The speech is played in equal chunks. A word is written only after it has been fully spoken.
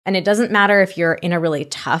And it doesn't matter if you're in a really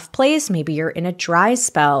tough place, maybe you're in a dry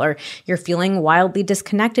spell, or you're feeling wildly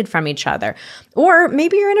disconnected from each other. Or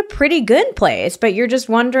maybe you're in a pretty good place, but you're just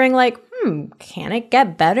wondering like, can it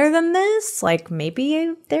get better than this? Like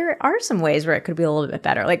maybe there are some ways where it could be a little bit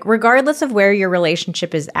better. Like regardless of where your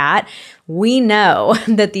relationship is at, we know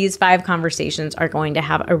that these 5 conversations are going to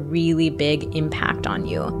have a really big impact on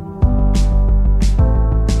you.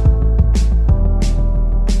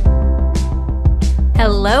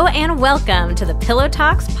 Hello and welcome to the Pillow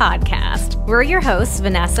Talks podcast. We're your hosts,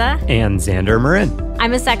 Vanessa and Xander Marin.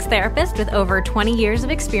 I'm a sex therapist with over 20 years of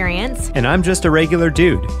experience. And I'm just a regular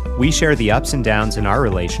dude. We share the ups and downs in our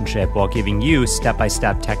relationship while giving you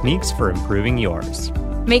step-by-step techniques for improving yours.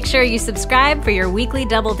 Make sure you subscribe for your weekly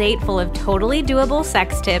double date full of totally doable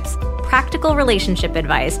sex tips, practical relationship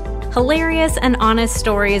advice, hilarious and honest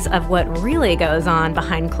stories of what really goes on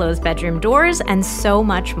behind closed bedroom doors, and so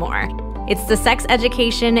much more. It's the sex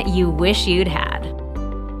education you wish you'd had.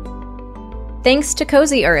 Thanks to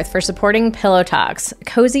Cozy Earth for supporting Pillow Talks.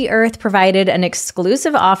 Cozy Earth provided an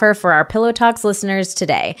exclusive offer for our Pillow Talks listeners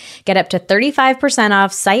today. Get up to 35%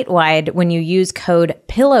 off site-wide when you use code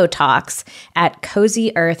PILLOWTALKS at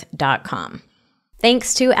CozyEarth.com.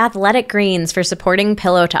 Thanks to Athletic Greens for supporting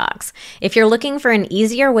Pillow Talks. If you're looking for an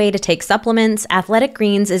easier way to take supplements, Athletic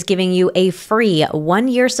Greens is giving you a free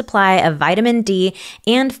 1-year supply of vitamin D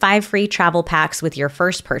and 5 free travel packs with your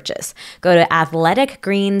first purchase. Go to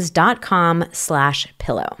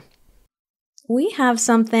athleticgreens.com/pillow. We have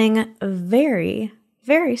something very,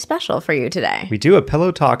 very special for you today. We do a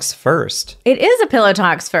Pillow Talks first. It is a Pillow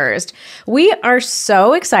Talks first. We are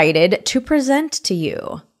so excited to present to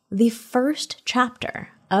you the first chapter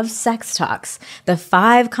of Sex Talks, the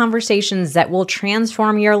 5 conversations that will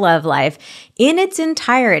transform your love life in its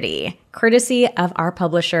entirety, courtesy of our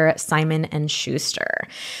publisher, Simon Schuster.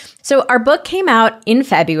 So our book came out in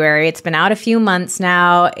February. It's been out a few months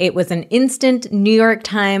now. It was an instant New York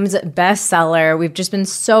Times bestseller. We've just been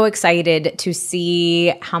so excited to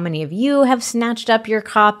see how many of you have snatched up your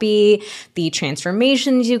copy, the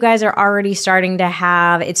transformations you guys are already starting to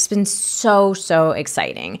have. It's been so, so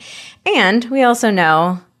exciting. And we also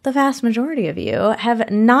know the vast majority of you have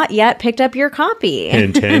not yet picked up your copy.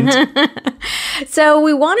 Hint, hint. So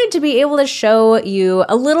we wanted to be able to show you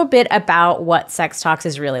a little bit about what Sex Talks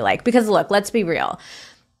is really like. Because look, let's be real.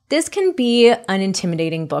 This can be an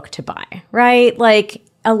intimidating book to buy, right? Like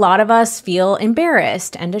a lot of us feel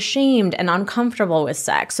embarrassed and ashamed and uncomfortable with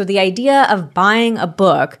sex. So the idea of buying a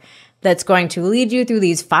book that's going to lead you through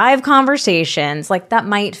these 5 conversations, like that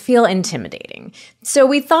might feel intimidating. So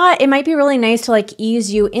we thought it might be really nice to like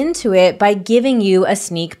ease you into it by giving you a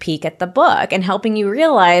sneak peek at the book and helping you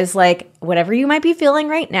realize like whatever you might be feeling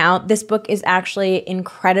right now, this book is actually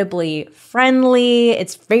incredibly friendly.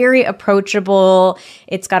 It's very approachable.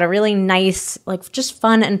 It's got a really nice, like just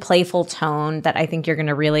fun and playful tone that I think you're going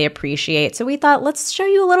to really appreciate. So we thought, let's show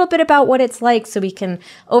you a little bit about what it's like so we can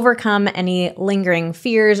overcome any lingering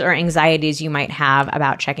fears or anxieties you might have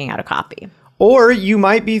about checking out a copy. Or you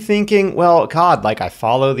might be thinking, well, God, like I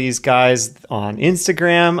follow these guys on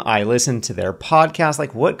Instagram. I listen to their podcast.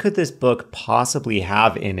 Like what could this book possibly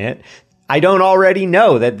have in it? I don't already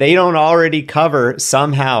know that they don't already cover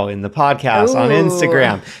somehow in the podcast, on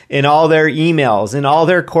Instagram, in all their emails, in all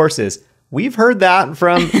their courses. We've heard that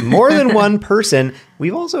from more than one person.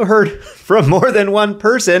 We've also heard from more than one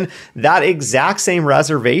person that exact same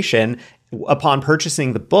reservation upon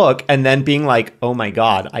purchasing the book and then being like, oh my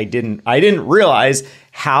God, I didn't realize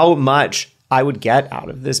how much I would get out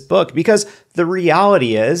of this book. Because the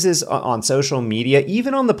reality is on social media,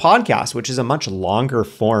 even on the podcast, which is a much longer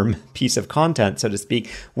form piece of content, so to speak,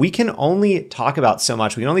 we can only talk about so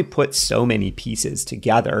much. We can only put so many pieces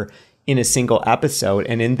together in a single episode.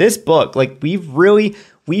 And in this book, like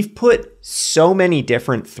we've put so many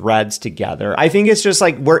different threads together. I think it's just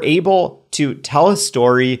like we're able to tell a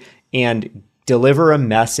story and deliver a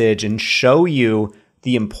message and show you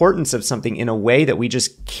the importance of something in a way that we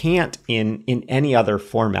just can't in any other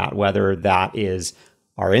format, whether that is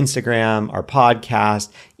our Instagram, our podcast,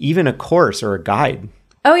 even a course or a guide.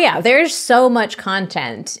 Oh yeah, there's so much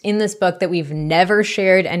content in this book that we've never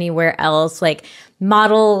shared anywhere else, like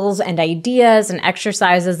models and ideas and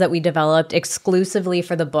exercises that we developed exclusively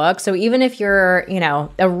for the book. So even if you're,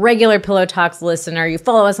 a regular Pillow Talks listener, you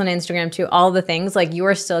follow us on Instagram too, all the things, like you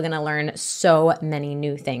are still going to learn so many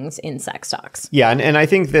new things in Sex Talks. Yeah, and I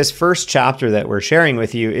think this first chapter that we're sharing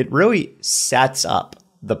with you, it really sets up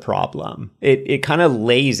the problem. It kind of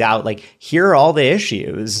lays out like, here are all the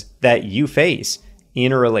issues that you face.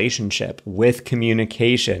 in a relationship with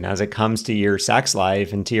communication as it comes to your sex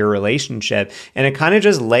life and to your relationship. And it kind of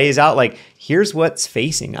just lays out like, here's what's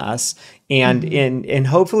facing us. And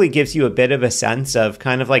hopefully gives you a bit of a sense of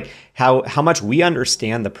kind of like how much we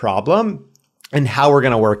understand the problem and how we're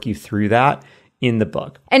going to work you through that in the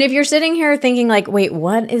book. And if you're sitting here thinking like, wait,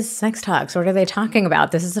 what is sex talks? What are they talking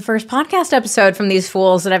about? This is the first podcast episode from these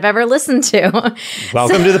fools that I've ever listened to.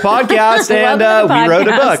 Welcome to the podcast. And we wrote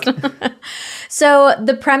a book. So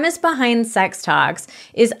the premise behind sex talks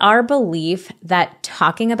is our belief that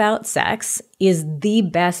talking about sex is the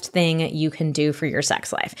best thing you can do for your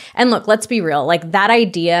sex life. And look, let's be real. Like that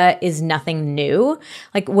idea is nothing new.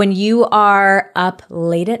 Like when you are up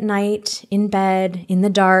late at night in bed, in the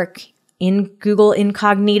dark, in Google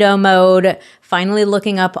incognito mode, finally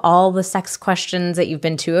looking up all the sex questions that you've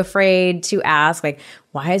been too afraid to ask, like,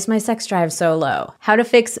 why is my sex drive so low? How to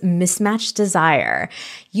fix mismatched desire.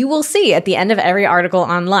 You will see at the end of every article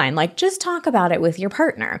online, like, just talk about it with your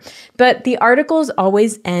partner. But the articles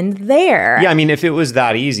always end there. Yeah, I mean, if it was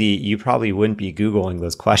that easy, you probably wouldn't be Googling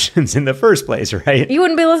those questions in the first place, right? You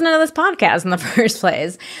wouldn't be listening to this podcast in the first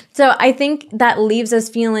place. So I think that leaves us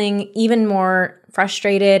feeling even more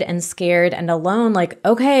frustrated and scared and alone. Like,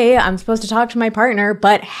 okay, I'm supposed to talk to my partner,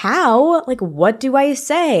 but how? Like, what do I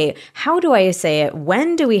say? How do I say it?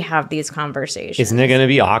 When do we have these conversations? Isn't it going to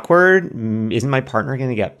be awkward? Isn't my partner going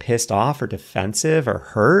to get pissed off or defensive or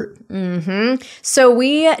hurt? So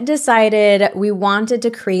we decided we wanted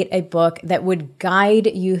to create a book that would guide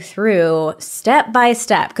you through step by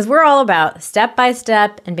step, because we're all about step by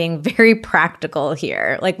step and being very practical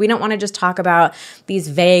here. Like, we don't want to just talk about these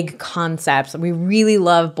vague concepts. We really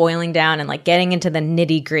love boiling down and like getting into the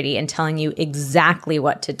nitty gritty and telling you exactly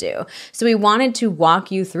what to do. So we wanted to walk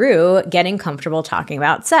you through getting comfortable talking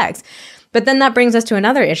about sex. But then that brings us to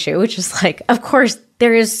another issue, which is like, of course,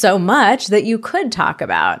 there is so much that you could talk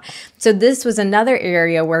about. So this was another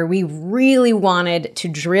area where we really wanted to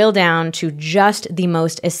drill down to just the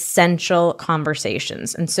most essential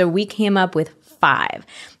conversations. And so we came up with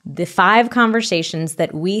the 5 conversations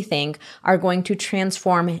that we think are going to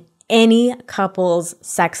transform any couple's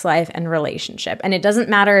sex life and relationship. And it doesn't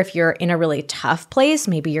matter if you're in a really tough place,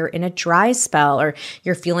 maybe you're in a dry spell, or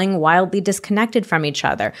you're feeling wildly disconnected from each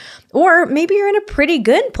other, or maybe you're in a pretty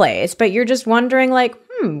good place, but you're just wondering like,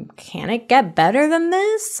 can it get better than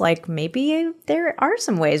this? Like maybe there are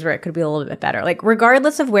some ways where it could be a little bit better. Like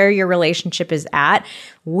regardless of where your relationship is at,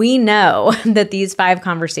 we know that these 5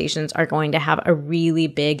 conversations are going to have a really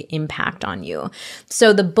big impact on you.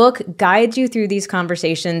 So the book guides you through these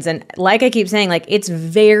conversations. And like I keep saying, like it's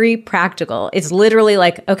very practical. It's literally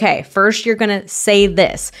like, okay, first you're going to say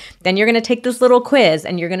this, then you're going to take this little quiz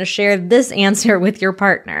and you're going to share this answer with your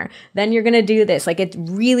partner. Then you're going to do this. Like it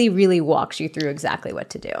really, really walks you through exactly what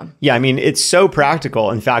to do. Yeah, I mean, it's so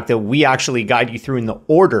practical, in fact, that we actually guide you through in the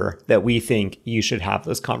order that we think you should have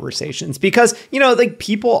those conversations. Because, you know, like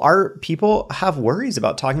people have worries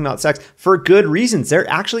about talking about sex for good reasons. There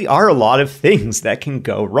actually are a lot of things that can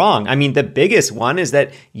go wrong. I mean, the biggest one is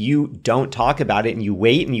that you don't talk about it and you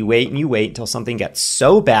wait and you wait and you wait until something gets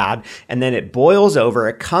so bad and then it boils over.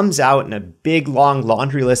 It comes out in a big, long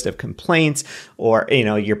laundry list of complaints, or, you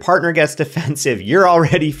know, your partner gets defensive. You're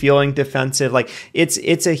already feeling defensive. Like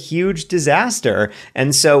it's a huge disaster.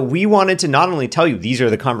 And so we wanted to not only tell you these are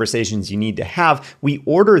the conversations you need to have, we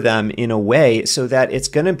order them in a way so that it's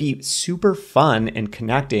going to be super fun and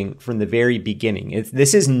connecting from the very beginning.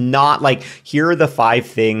 This is not like, here are the 5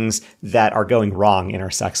 things that are going wrong in our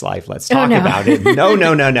sex life. Let's talk about it.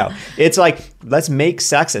 No. It's like, let's make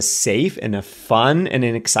sex a safe and a fun and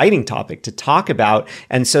an exciting topic to talk about.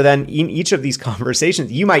 And so then in each of these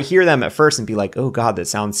conversations, you might hear them at first and be like, oh God, that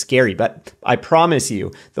sounds scary. But I promise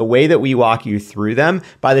you, the way that we walk you through them,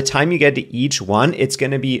 by the time you get to each one, it's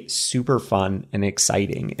going to be super fun and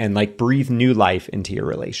exciting and like breathe new life into your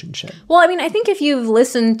relationship. Well, I mean, I think if you've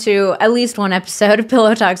listened to at least one episode of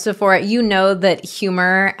Pillow Talks before, you know that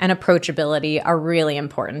humor and approachability are really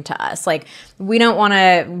important to us. Like, we don't want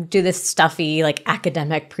to do this stuffy, like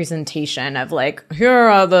academic presentation of like, here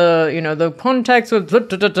are the, you know, the context of,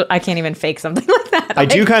 I can't even fake something like that. I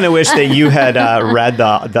do kind of wish that you had read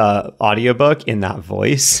the audiobook in that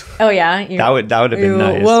voice. Oh yeah? That would have been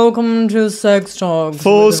nice. Welcome to Sex Talks.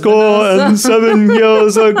 7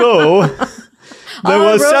 years ago. There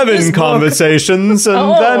were 7 conversations, and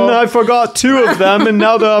then I forgot 2 of them, and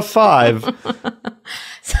now there are 5.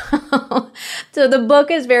 So the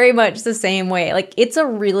book is very much the same way. Like, it's a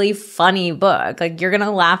really funny book. Like, you're going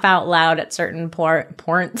to laugh out loud at certain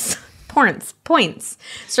points. points,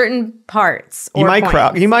 certain parts. You might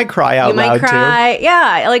cry. You might cry out loud too.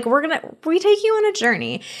 Yeah, like we take you on a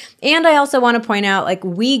journey. And I also want to point out, like,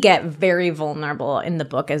 we get very vulnerable in the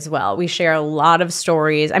book as well. We share a lot of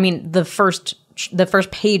stories. I mean, the first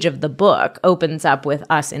page of the book opens up with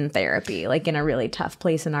us in therapy, like in a really tough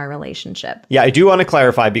place in our relationship. Yeah, I do want to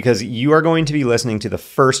clarify, because you are going to be listening to the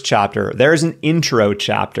first chapter. There's an intro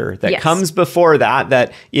chapter that comes before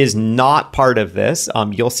that is not part of this.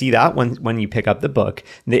 You'll see that when you pick up the book.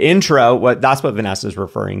 The intro, that's what Vanessa's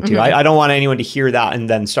referring to. I don't want anyone to hear that and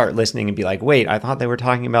then start listening and be like, wait, I thought they were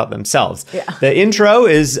talking about themselves. Yeah. The intro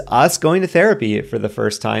is us going to therapy for the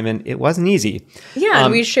first time, and it wasn't easy. Yeah,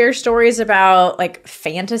 and we share stories about like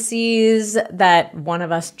fantasies that one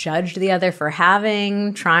of us judged the other for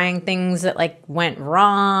having, trying things that like went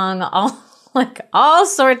wrong, all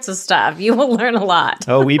sorts of stuff. You will learn a lot.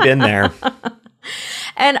 Oh, we've been there.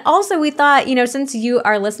 And also we thought, since you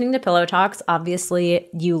are listening to Pillow Talks, obviously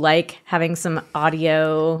you like having some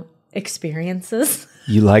audio experiences.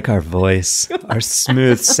 You like our voice, our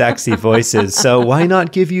smooth, sexy voices. So why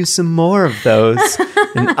not give you some more of those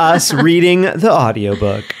and us reading the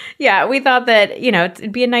audiobook? Yeah, we thought that,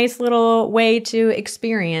 it'd be a nice little way to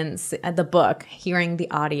experience the book, hearing the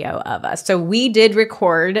audio of us. So we did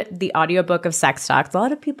record the audiobook of Sex Talks. A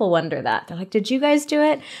lot of people wonder that. They're like, did you guys do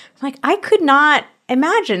it? I'm like, I could not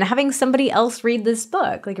imagine having somebody else read this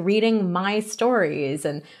book, like reading my stories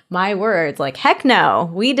and my words. Like, heck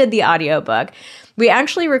no, we did the audiobook. We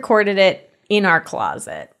actually recorded it in our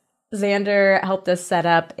closet. Xander helped us set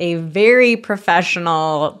up a very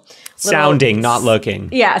professional sounding, not looking.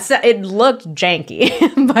 Yeah, so it looked janky,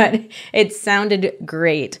 but it sounded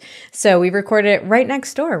great. So we recorded it right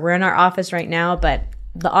next door. We're in our office right now, but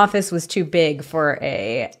the office was too big for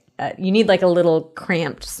you need like a little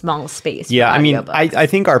cramped, small space. Yeah, I mean, I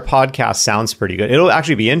think our podcast sounds pretty good. It'll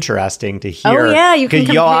actually be interesting to hear. Oh, yeah, you can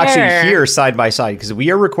compare. You'll actually hear side by side, because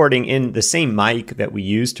we are recording in the same mic that we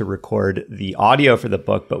use to record the audio for the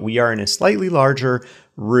book, but we are in a slightly larger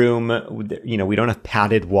room. We don't have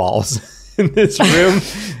padded walls in this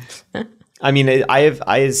room. I mean,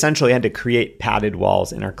 I essentially had to create padded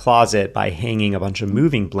walls in our closet by hanging a bunch of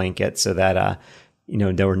moving blankets so that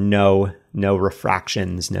there were no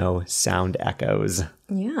refractions, no sound echoes.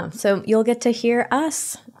 Yeah, so you'll get to hear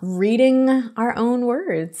us reading our own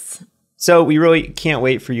words. So we really can't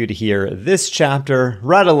wait for you to hear this chapter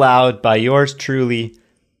read aloud by yours truly,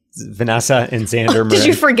 Vanessa and Xander. Did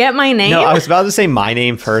you forget my name? No, I was about to say my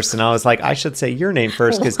name first, and I was like, I should say your name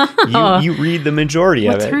first, because you read the majority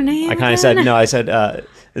of it. What's her name? I kind of said, no, I said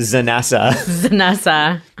Zanessa.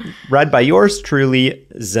 Zanessa. Read by yours truly,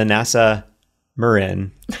 Zanessa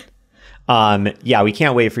Marin. Yeah, we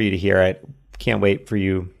can't wait for you to hear it. Can't wait for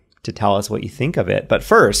you to tell us what you think of it. But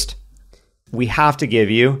first, we have to give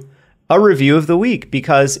you a review of the week,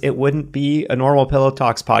 because it wouldn't be a normal Pillow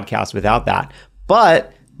Talks podcast without that.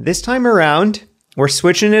 But this time around, we're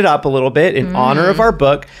switching it up a little bit in honor of our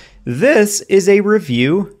book. This is a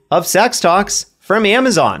review of Sex Talks from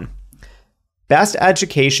Amazon. Best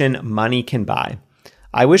education money can buy.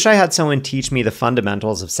 I wish I had someone teach me the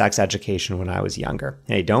fundamentals of sex education when I was younger.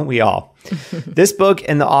 Hey, don't we all? This book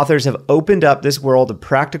and the authors have opened up this world of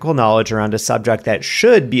practical knowledge around a subject that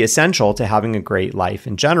should be essential to having a great life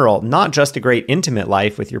in general, not just a great intimate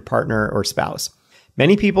life with your partner or spouse.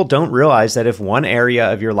 Many people don't realize that if one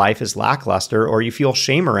area of your life is lackluster or you feel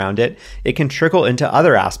shame around it, it can trickle into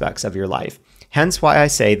other aspects of your life. Hence why I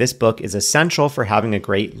say this book is essential for having a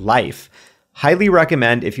great life. Highly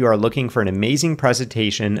recommend if you are looking for an amazing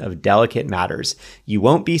presentation of delicate matters. You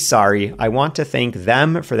won't be sorry. I want to thank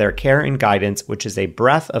them for their care and guidance, which is a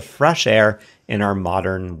breath of fresh air in our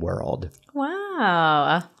modern world.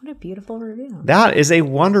 Wow. What a beautiful review. That is a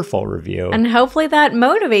wonderful review. And hopefully that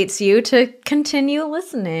motivates you to continue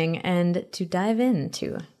listening and to dive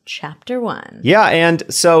into Chapter 1. Yeah, and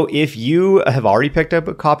so if you have already picked up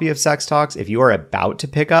a copy of Sex Talks, if you are about to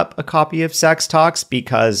pick up a copy of Sex Talks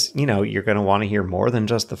because, you're going to want to hear more than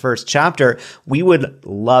just the first chapter, we would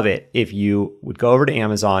love it if you would go over to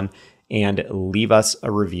Amazon and leave us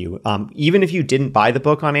a review. Even if you didn't buy the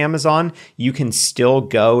book on Amazon, you can still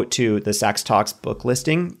go to the Sex Talks book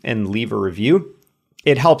listing and leave a review.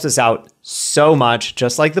 It helps us out so much,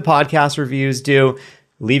 just like the podcast reviews do.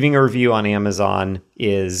 Leaving a review on Amazon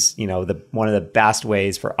is, one of the best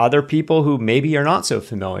ways for other people who maybe are not so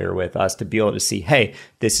familiar with us to be able to see, hey,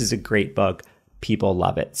 this is a great book. People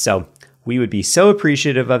love it. So we would be so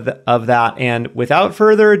appreciative of that. And without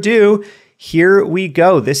further ado, here we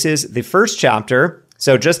go. This is the first chapter,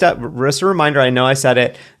 So just a reminder, I know I said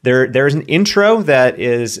it, there's an intro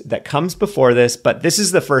that comes before this, but this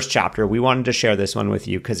is the first chapter. We wanted to share this one with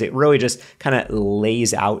you because it really just kind of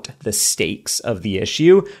lays out the stakes of the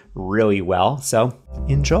issue really well. So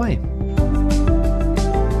enjoy.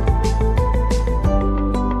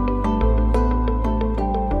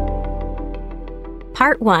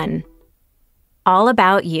 Part 1. All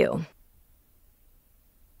About You.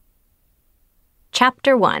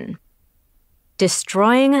 Chapter 1.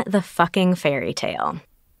 Destroying the fucking fairy tale.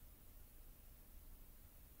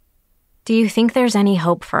 Do you think there's any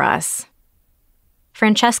hope for us?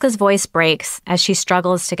 Francesca's voice breaks as she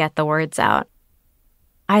struggles to get the words out.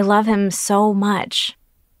 I love him so much.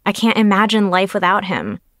 I can't imagine life without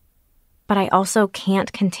him. But I also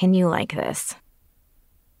can't continue like this.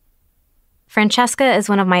 Francesca is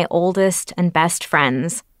one of my oldest and best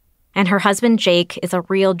friends, and her husband Jake is a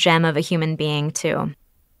real gem of a human being, too.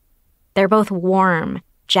 They're both warm,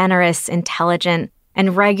 generous, intelligent,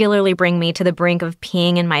 and regularly bring me to the brink of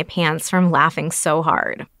peeing in my pants from laughing so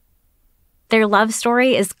hard. Their love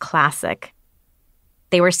story is classic.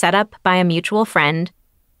 They were set up by a mutual friend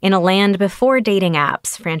in a land before dating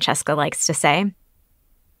apps, Francesca likes to say.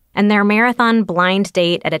 And their marathon blind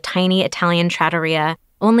date at a tiny Italian trattoria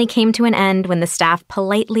only came to an end when the staff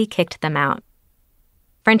politely kicked them out.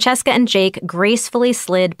 Francesca and Jake gracefully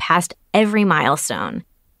slid past every milestone,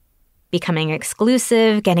 becoming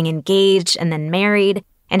exclusive, getting engaged, and then married,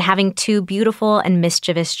 and having 2 beautiful and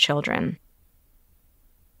mischievous children.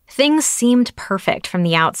 Things seemed perfect from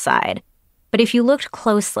the outside, but if you looked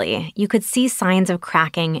closely, you could see signs of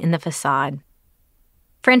cracking in the facade.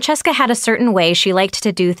 Francesca had a certain way she liked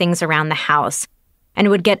to do things around the house, and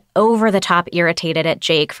would get over-the-top irritated at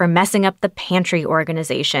Jake for messing up the pantry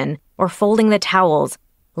organization or folding the towels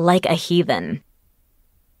like a heathen.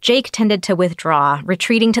 Jake tended to withdraw,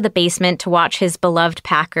 retreating to the basement to watch his beloved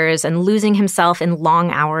Packers and losing himself in long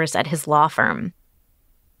hours at his law firm.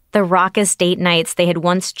 The raucous date nights they had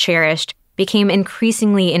once cherished became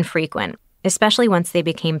increasingly infrequent, especially once they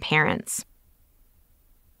became parents.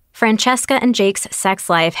 Francesca and Jake's sex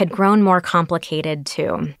life had grown more complicated,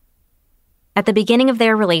 too. At the beginning of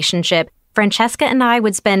their relationship, Francesca and I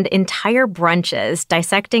would spend entire brunches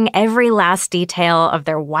dissecting every last detail of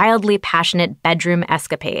their wildly passionate bedroom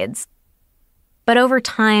escapades. But over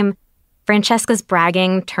time, Francesca's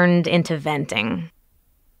bragging turned into venting.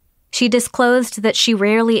 She disclosed that she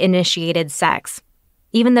rarely initiated sex.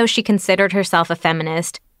 Even though she considered herself a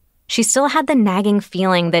feminist, she still had the nagging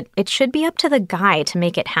feeling that it should be up to the guy to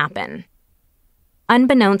make it happen.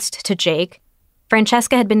 Unbeknownst to Jake,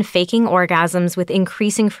 Francesca had been faking orgasms with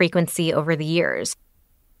increasing frequency over the years.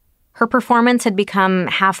 Her performance had become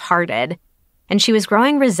half-hearted, and she was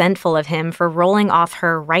growing resentful of him for rolling off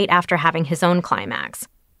her right after having his own climax.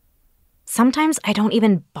 Sometimes I don't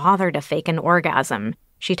even bother to fake an orgasm,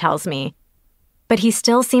 she tells me, but he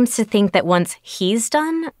still seems to think that once he's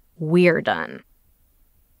done, we're done.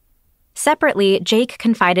 Separately, Jake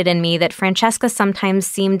confided in me that Francesca sometimes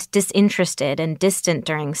seemed disinterested and distant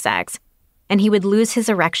during sex, and he would lose his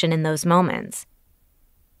erection in those moments.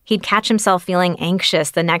 He'd catch himself feeling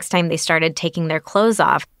anxious the next time they started taking their clothes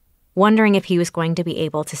off, wondering if he was going to be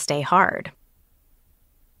able to stay hard.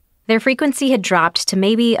 Their frequency had dropped to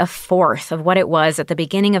maybe 1/4 of what it was at the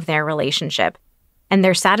beginning of their relationship, and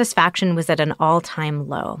their satisfaction was at an all-time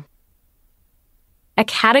low. A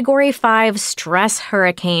Category 5 stress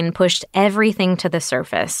hurricane pushed everything to the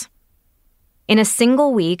surface. In a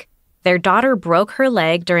single week, their daughter broke her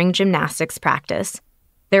leg during gymnastics practice,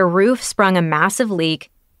 their roof sprung a massive leak,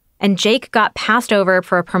 and Jake got passed over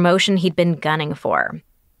for a promotion he'd been gunning for.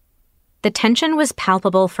 The tension was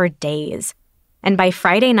palpable for days, and by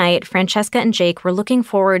Friday night, Francesca and Jake were looking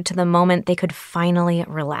forward to the moment they could finally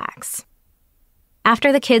relax.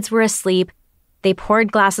 After the kids were asleep, they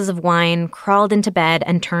poured glasses of wine, crawled into bed,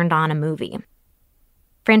 and turned on a movie.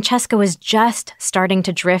 Francesca was just starting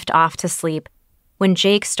to drift off to sleep when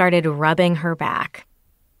Jake started rubbing her back.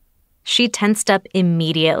 She tensed up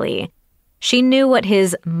immediately. She knew what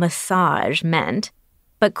his massage meant,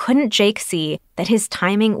 but couldn't Jake see that his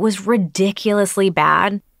timing was ridiculously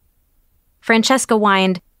bad? Francesca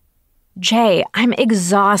whined, "Jay, I'm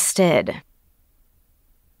exhausted."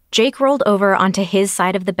 Jake rolled over onto his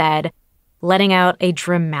side of the bed, letting out a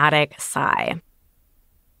dramatic sigh.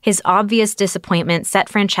 His obvious disappointment set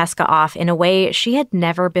Francesca off in a way she had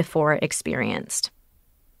never before experienced.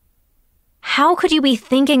 "How could you be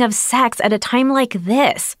thinking of sex at a time like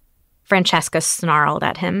this?" Francesca snarled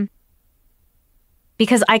at him.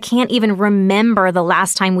 "Because I can't even remember the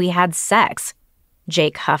last time we had sex,"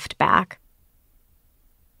 Jake huffed back.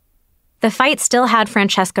 The fight still had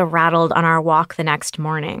Francesca rattled on our walk the next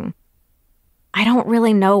morning. I don't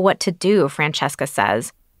really know what to do, Francesca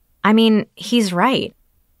says. I mean, he's right.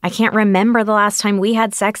 I can't remember the last time we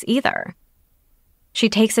had sex either. She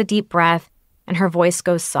takes a deep breath, and her voice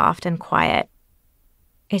goes soft and quiet.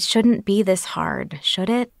 It shouldn't be this hard, should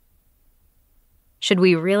it? Should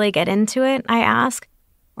we really get into it, I ask,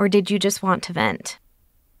 or did you just want to vent?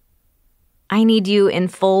 I need you in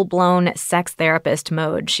full-blown sex therapist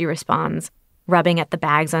mode, she responds, rubbing at the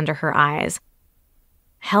bags under her eyes.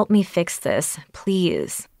 Help me fix this,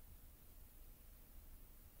 please.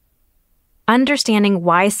 Understanding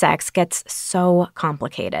why sex gets so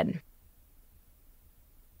complicated.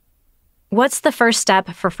 What's the first step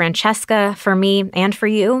for Francesca, for me, and for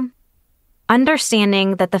you?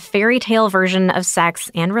 Understanding that the fairy tale version of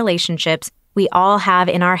sex and relationships we all have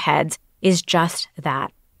in our heads is just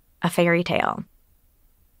that, a fairy tale.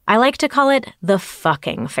 I like to call it the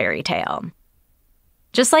fucking fairy tale.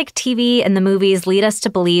 Just like TV and the movies lead us to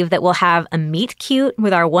believe that we'll have a meet cute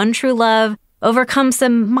with our one true love, overcome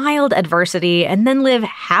some mild adversity, and then live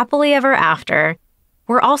happily ever after,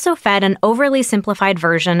 we're also fed an overly simplified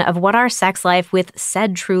version of what our sex life with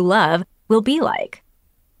said true love will be like.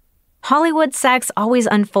 Hollywood sex always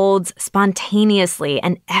unfolds spontaneously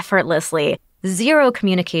and effortlessly, zero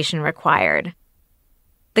communication required.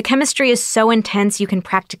 The chemistry is so intense you can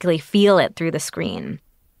practically feel it through the screen.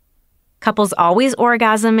 Couples always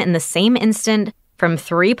orgasm in the same instant from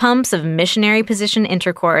 3 pumps of missionary position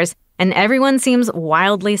intercourse, and everyone seems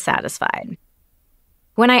wildly satisfied.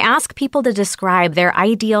 When I ask people to describe their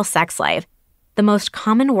ideal sex life, the most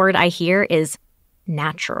common word I hear is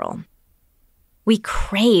natural. We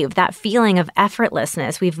crave that feeling of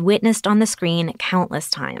effortlessness we've witnessed on the screen countless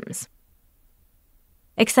times.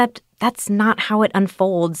 Except that's not how it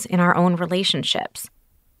unfolds in our own relationships.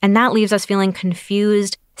 And that leaves us feeling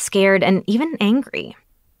confused, scared, and even angry.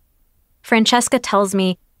 Francesca tells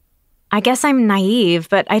me, I guess I'm naive,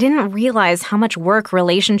 but I didn't realize how much work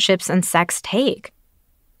relationships and sex take.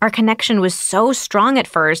 Our connection was so strong at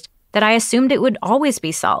first that I assumed it would always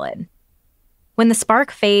be solid. When the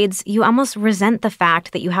spark fades, you almost resent the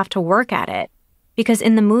fact that you have to work at it, because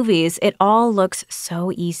in the movies, it all looks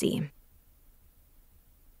so easy.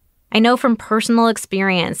 I know from personal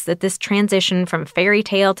experience that this transition from fairy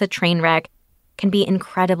tale to train wreck can be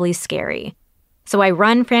incredibly scary. So I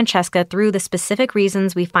run Francesca through the specific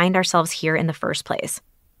reasons we find ourselves here in the first place,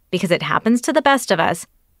 because it happens to the best of us,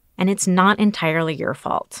 and it's not entirely your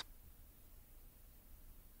fault.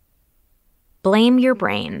 Blame your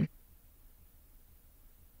brain.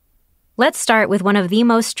 Let's start with one of the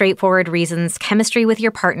most straightforward reasons chemistry with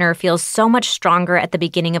your partner feels so much stronger at the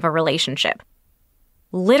beginning of a relationship.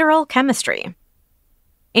 Literal chemistry.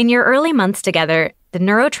 In your early months together, the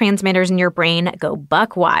neurotransmitters in your brain go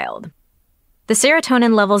buck wild. The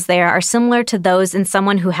serotonin levels there are similar to those in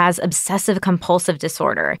someone who has obsessive-compulsive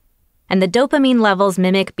disorder, and the dopamine levels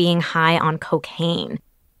mimic being high on cocaine.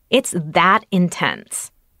 It's that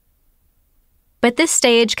intense. But this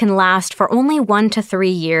stage can last for only 1 to 3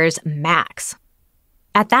 years max.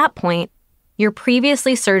 At that point, your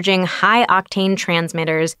previously surging high-octane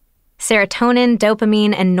transmitters, serotonin,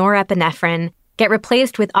 dopamine, and norepinephrine, get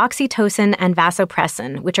replaced with oxytocin and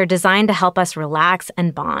vasopressin, which are designed to help us relax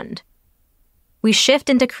and bond. We shift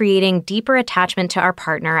into creating deeper attachment to our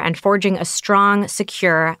partner and forging a strong,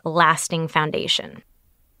 secure, lasting foundation.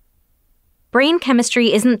 Brain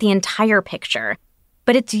chemistry isn't the entire picture,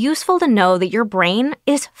 but it's useful to know that your brain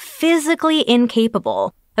is physically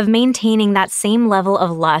incapable of maintaining that same level of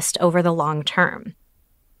lust over the long term.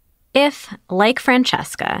 If, like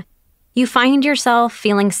Francesca, you find yourself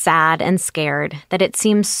feeling sad and scared that it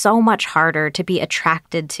seems so much harder to be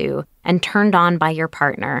attracted to and turned on by your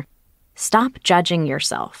partner, stop judging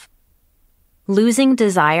yourself. Losing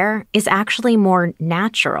desire is actually more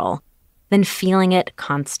natural than feeling it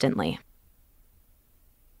constantly.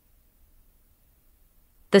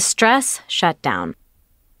 The stress shutdown.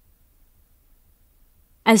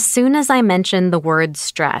 As soon as I mention the word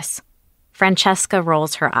stress, Francesca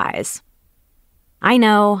rolls her eyes. I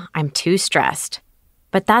know I'm too stressed,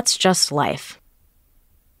 but that's just life.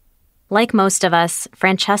 Like most of us,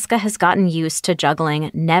 Francesca has gotten used to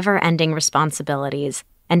juggling never-ending responsibilities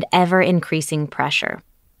and ever-increasing pressure.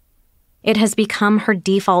 It has become her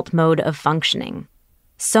default mode of functioning,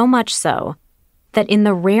 so much so that in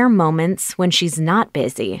the rare moments when she's not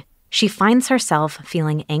busy, she finds herself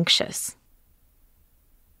feeling anxious.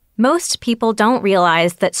 Most people don't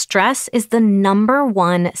realize that stress is the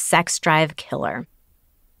 #1 sex drive killer.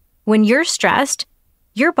 When you're stressed,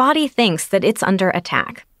 your body thinks that it's under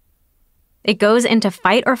attack. It goes into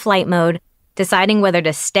fight or flight mode, deciding whether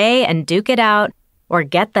to stay and duke it out or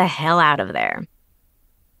get the hell out of there.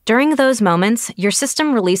 During those moments, your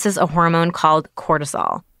system releases a hormone called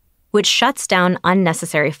cortisol, which shuts down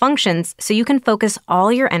unnecessary functions so you can focus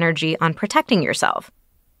all your energy on protecting yourself.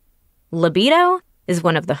 Libido is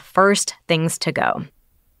one of the first things to go.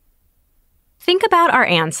 Think about our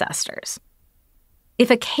ancestors. If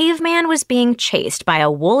a caveman was being chased by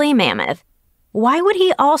a woolly mammoth, why would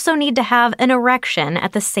he also need to have an erection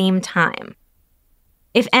at the same time?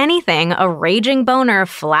 If anything, a raging boner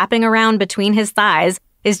flapping around between his thighs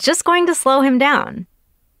is just going to slow him down.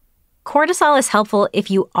 Cortisol is helpful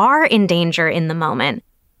if you are in danger in the moment,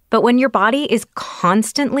 but when your body is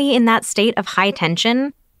constantly in that state of high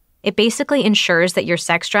tension, it basically ensures that your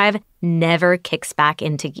sex drive never kicks back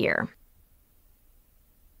into gear.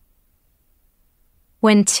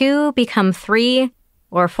 When 2 become 3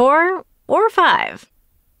 or 4 or 5.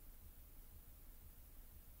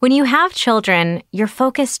 When you have children, your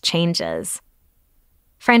focus changes.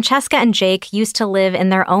 Francesca and Jake used to live in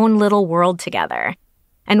their own little world together,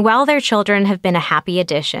 and while their children have been a happy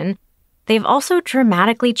addition, they've also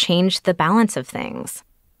dramatically changed the balance of things.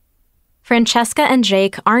 Francesca and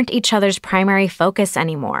Jake aren't each other's primary focus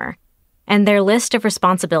anymore, and their list of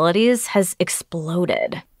responsibilities has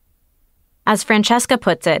exploded. As Francesca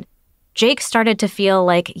puts it, Jake started to feel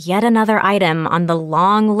like yet another item on the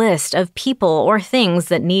long list of people or things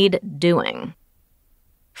that need doing.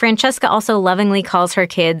 Francesca also lovingly calls her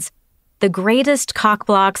kids the greatest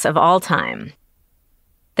cockblocks of all time.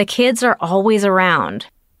 The kids are always around.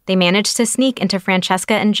 They manage to sneak into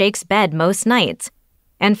Francesca and Jake's bed most nights,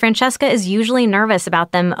 and Francesca is usually nervous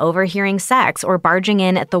about them overhearing sex or barging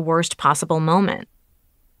in at the worst possible moment.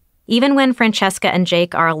 Even when Francesca and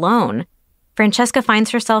Jake are alone, Francesca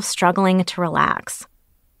finds herself struggling to relax.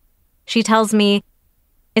 She tells me,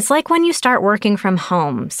 "It's like when you start working from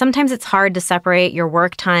home. Sometimes it's hard to separate your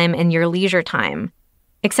work time and your leisure time.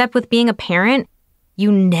 Except with being a parent,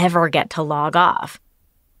 you never get to log off.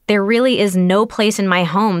 There really is no place in my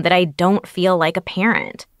home that I don't feel like a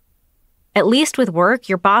parent. At least with work,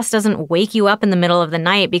 your boss doesn't wake you up in the middle of the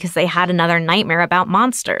night because they had another nightmare about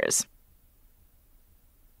monsters."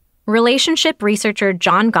 Relationship researcher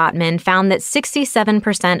John Gottman found that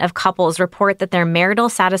 67% of couples report that their marital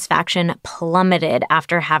satisfaction plummeted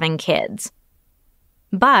after having kids.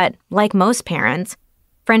 But, like most parents,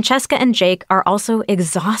 Francesca and Jake are also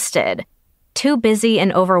exhausted, too busy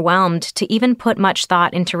and overwhelmed to even put much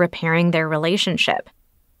thought into repairing their relationship.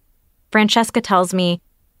 Francesca tells me,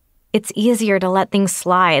 "It's easier to let things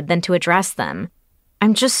slide than to address them.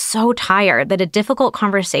 I'm just so tired that a difficult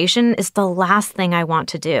conversation is the last thing I want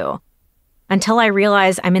to do. Until I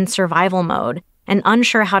realize I'm in survival mode and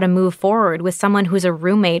unsure how to move forward with someone who's a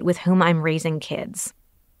roommate with whom I'm raising kids."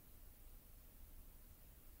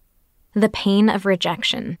 The pain of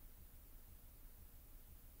rejection.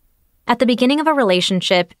 At the beginning of a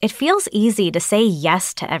relationship, it feels easy to say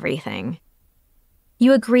yes to everything.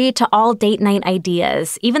 You agree to all date night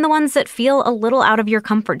ideas, even the ones that feel a little out of your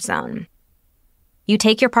comfort zone. You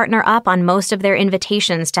take your partner up on most of their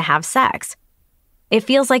invitations to have sex. It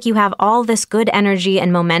feels like you have all this good energy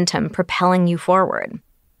and momentum propelling you forward.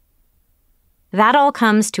 That all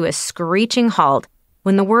comes to a screeching halt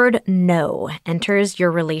when the word no enters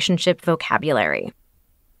your relationship vocabulary.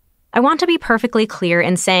 I want to be perfectly clear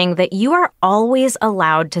in saying that you are always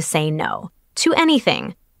allowed to say no to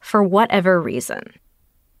anything for whatever reason.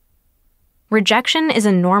 Rejection is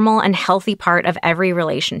a normal and healthy part of every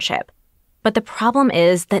relationship, but the problem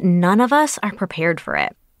is that none of us are prepared for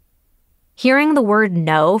it. Hearing the word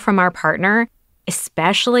no from our partner,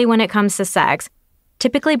 especially when it comes to sex,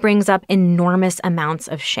 typically brings up enormous amounts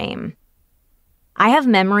of shame. I have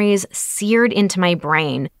memories seared into my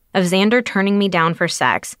brain of Xander turning me down for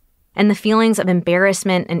sex and the feelings of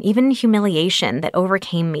embarrassment and even humiliation that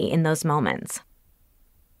overcame me in those moments.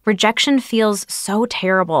 Rejection feels so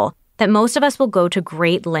terrible that most of us will go to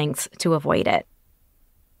great lengths to avoid it.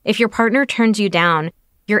 If your partner turns you down,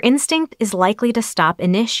 your instinct is likely to stop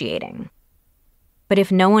initiating. But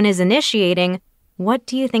if no one is initiating, what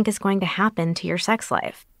do you think is going to happen to your sex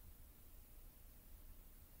life?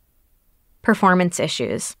 Performance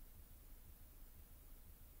issues.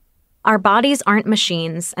 Our bodies aren't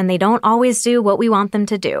machines, and they don't always do what we want them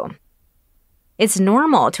to do. It's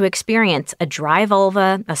normal to experience a dry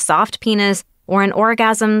vulva, a soft penis, or an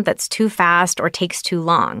orgasm that's too fast or takes too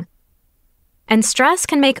long. And stress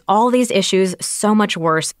can make all these issues so much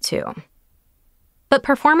worse, too. But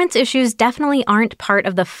performance issues definitely aren't part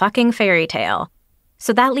of the fucking fairy tale,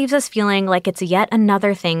 so that leaves us feeling like it's yet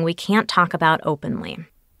another thing we can't talk about openly.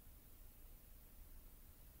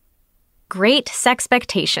 Great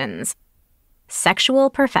sexpectations. sexual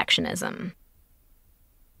perfectionism.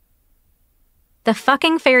 The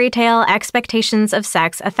fucking fairy tale expectations of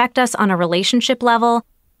sex affect us on a relationship level,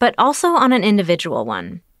 but also on an individual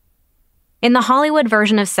one. In the Hollywood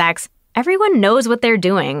version of sex, everyone knows what they're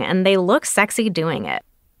doing and they look sexy doing it.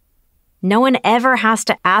 No one ever has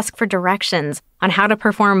to ask for directions on how to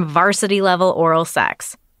perform varsity-level oral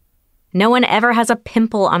sex. No one ever has a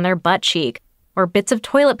pimple on their butt cheek or bits of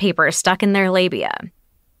toilet paper stuck in their labia.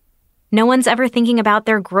 No one's ever thinking about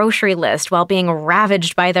their grocery list while being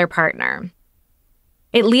ravaged by their partner.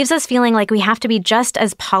 It leaves us feeling like we have to be just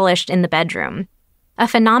as polished in the bedroom, a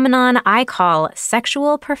phenomenon I call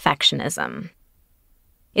sexual perfectionism.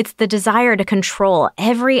 It's the desire to control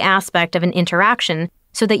every aspect of an interaction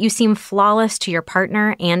so that you seem flawless to your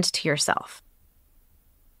partner and to yourself.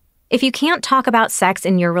 If you can't talk about sex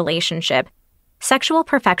in your relationship, sexual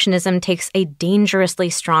perfectionism takes a dangerously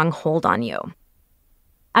strong hold on you.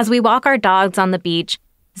 As we walk our dogs on the beach,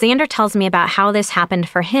 Xander tells me about how this happened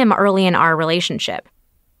for him early in our relationship.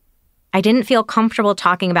 I didn't feel comfortable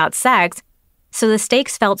talking about sex, so the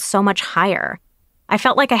stakes felt so much higher. I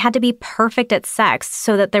felt like I had to be perfect at sex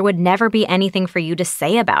so that there would never be anything for you to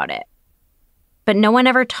say about it. But no one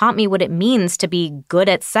ever taught me what it means to be good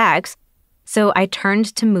at sex, so I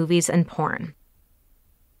turned to movies and porn.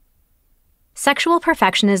 Sexual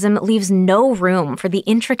perfectionism leaves no room for the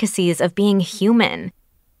intricacies of being human,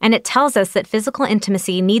 and it tells us that physical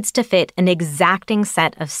intimacy needs to fit an exacting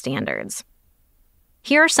set of standards.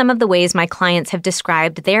 Here are some of the ways my clients have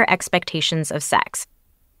described their expectations of sex.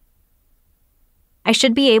 I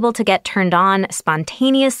should be able to get turned on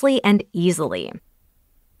spontaneously and easily.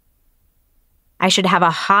 I should have a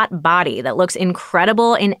hot body that looks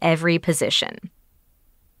incredible in every position.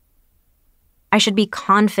 I should be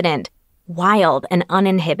confident, wild, and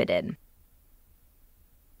uninhibited.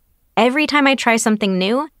 Every time I try something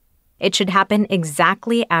new, it should happen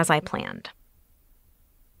exactly as I planned.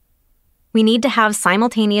 We need to have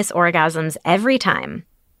simultaneous orgasms every time.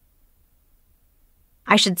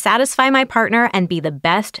 I should satisfy my partner and be the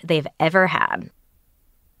best they've ever had.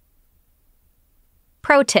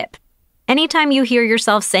 Pro tip: anytime you hear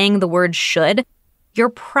yourself saying the word should, you're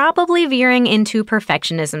probably veering into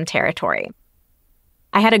perfectionism territory.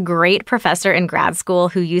 I had a great professor in grad school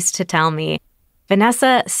who used to tell me,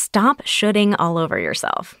 "Vanessa, stop shoulding all over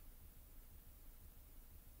yourself."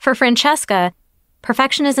 For Francesca,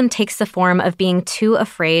 perfectionism takes the form of being too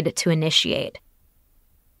afraid to initiate.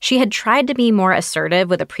 She had tried to be more assertive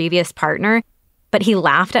with a previous partner, but he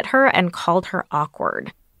laughed at her and called her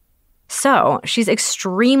awkward. So, she's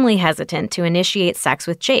extremely hesitant to initiate sex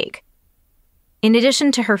with Jake. In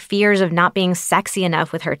addition to her fears of not being sexy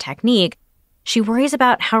enough with her technique, she worries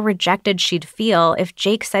about how rejected she'd feel if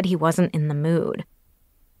Jake said he wasn't in the mood.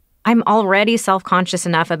 I'm already self-conscious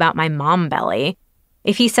enough about my mom belly.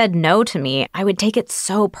 If he said no to me, I would take it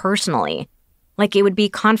so personally, like it would be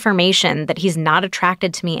confirmation that he's not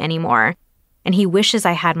attracted to me anymore, and he wishes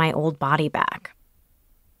I had my old body back.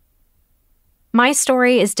 My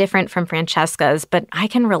story is different from Francesca's, but I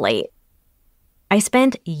can relate. I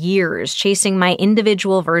spent years chasing my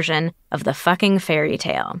individual version of the fucking fairy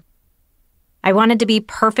tale. I wanted to be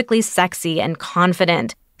perfectly sexy and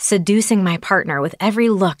confident, seducing my partner with every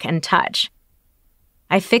look and touch.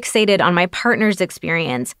 I fixated on my partner's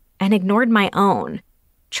experience and ignored my own,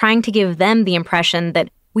 trying to give them the impression that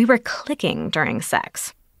we were clicking during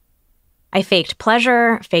sex. I faked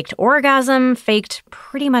pleasure, faked orgasm, faked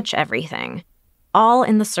pretty much everything, all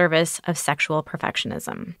in the service of sexual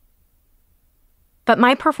perfectionism. But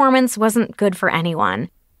my performance wasn't good for anyone,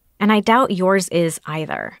 and I doubt yours is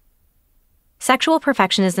either. Sexual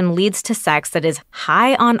perfectionism leads to sex that is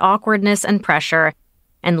high on awkwardness and pressure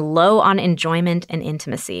and low on enjoyment and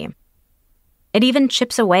intimacy. It even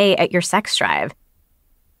chips away at your sex drive.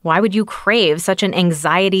 Why would you crave such an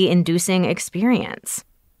anxiety-inducing experience?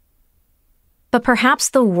 But perhaps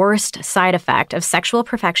the worst side effect of sexual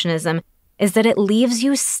perfectionism is that it leaves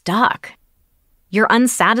you stuck. You're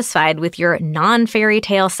unsatisfied with your non-fairy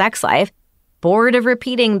tale sex life, bored of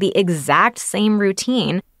repeating the exact same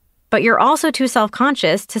routine, but you're also too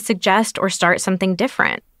self-conscious to suggest or start something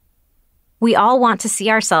different. We all want to see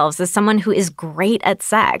ourselves as someone who is great at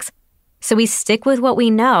sex, so we stick with what we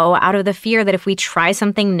know out of the fear that if we try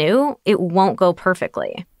something new, it won't go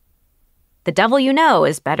perfectly. The devil you know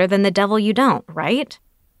is better than the devil you don't, right?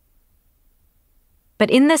 But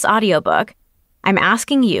in this audiobook, I'm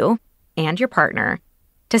asking you and your partner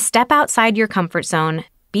to step outside your comfort zone,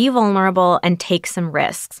 be vulnerable, and take some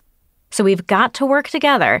risks. So we've got to work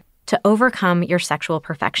together to overcome your sexual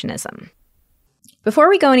perfectionism. Before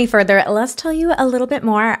we go any further, let's tell you a little bit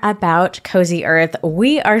more about Cozy Earth.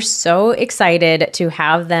 We are so excited to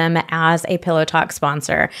have them as a Pillow Talk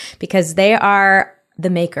sponsor because they are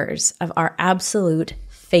the makers of our absolute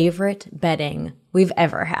favorite bedding we've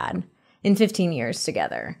ever had in 15 years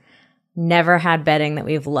together. Never had bedding that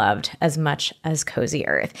we've loved as much as Cozy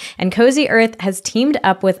Earth. And Cozy Earth has teamed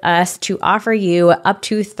up with us to offer you up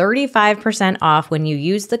to 35% off when you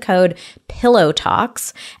use the code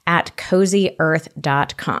PILLOWTALKS at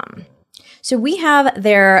CozyEarth.com. So we have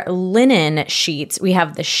their linen sheets. We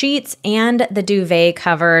have the sheets and the duvet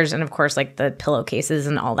covers and, of course, like the pillowcases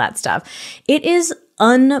and all that stuff. It is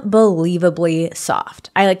unbelievably soft.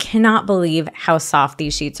 I cannot believe how soft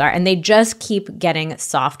these sheets are. And they just keep getting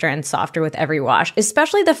softer and softer with every wash,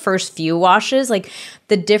 especially the first few washes. Like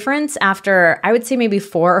the difference after, I would say maybe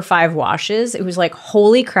 4 or 5 washes, it was like,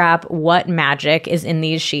 holy crap, what magic is in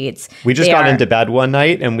these sheets. We just got into bed one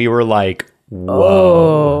night and we were like,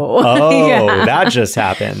 whoa. Oh, yeah. That just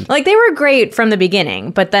happened. Like they were great from the beginning,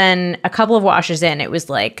 but then a couple of washes in, it was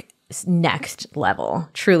like next level.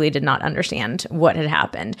 Truly did not understand what had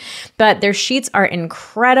happened. But their sheets are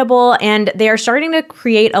incredible and they are starting to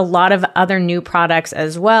create a lot of other new products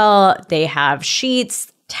as well. They have sheets,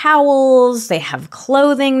 towels, they have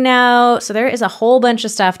clothing now. So there is a whole bunch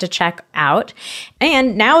of stuff to check out.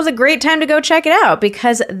 And now is a great time to go check it out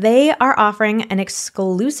because they are offering an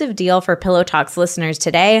exclusive deal for Pillow Talks listeners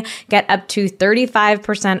today. Get up to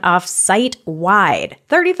 35% off site-wide.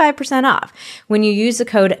 35% off when you use the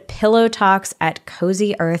code PILLOWTALKS at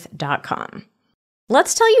CozyEarth.com.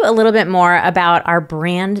 Let's tell you a little bit more about our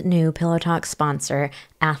brand new Pillow Talk sponsor,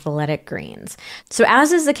 Athletic Greens. So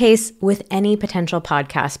as is the case with any potential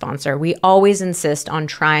podcast sponsor, we always insist on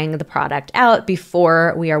trying the product out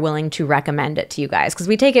before we are willing to recommend it to you guys because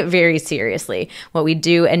we take it very seriously, what we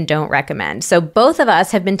do and don't recommend. So both of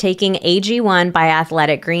us have been taking AG1 by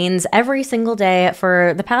Athletic Greens every single day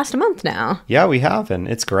for the past month now. Yeah, we have, and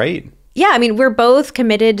it's great. Yeah, I mean, we're both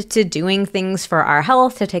committed to doing things for our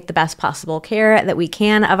health, to take the best possible care that we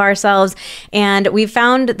can of ourselves. And we've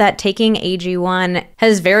found that taking AG1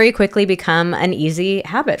 has very quickly become an easy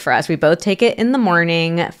habit for us. We both take it in the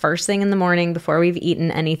morning, first thing in the morning before we've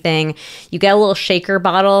eaten anything. You get a little shaker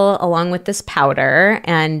bottle along with this powder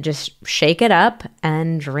and just shake it up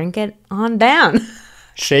and drink it on down.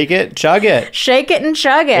 Shake it, chug it. Shake it and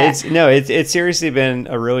chug it. It's seriously been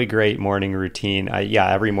a really great morning routine.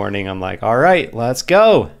 Every morning I'm like, all right, let's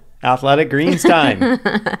go. Athletic Greens time.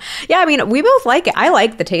 Yeah, I mean, we both like it. I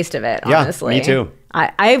like the taste of it, honestly. Yeah, me too.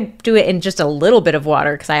 I do it in just a little bit of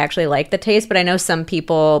water because I actually like the taste, but I know some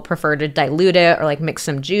people prefer to dilute it or like mix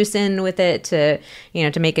some juice in with it to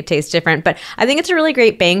make it taste different. But I think it's a really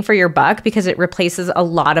great bang for your buck because it replaces a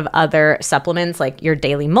lot of other supplements like your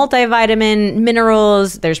daily multivitamin,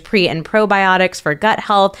 minerals, there's pre and probiotics for gut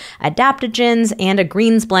health, adaptogens, and a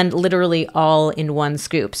greens blend literally all in one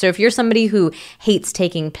scoop. So if you're somebody who hates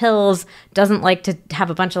taking pills, doesn't like to have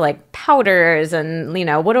a bunch of like powders and,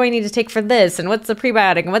 what do I need to take for this? And what's the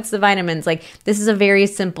prebiotic and what's the vitamins? Like this is a very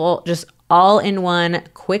simple, just all in one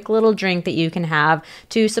quick little drink that you can have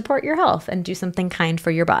to support your health and do something kind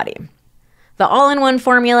for your body. The all-in-one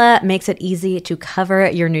formula makes it easy to cover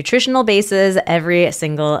your nutritional bases every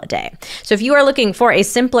single day. So if you are looking for a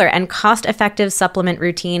simpler and cost-effective supplement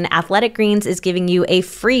routine, Athletic Greens is giving you a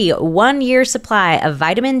free 1-year supply of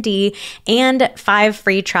vitamin D and 5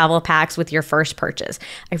 free travel packs with your first purchase.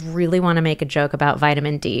 I really want to make a joke about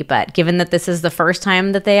vitamin D, but given that this is the first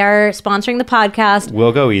time that they are sponsoring the podcast,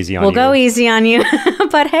 we'll go easy on you. We'll go easy on you.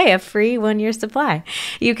 But hey, a free 1-year supply.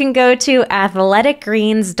 You can go to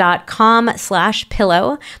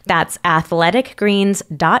athleticgreens.com/pillow. That's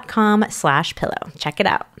athleticgreens.com/pillow. Check it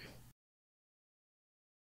out.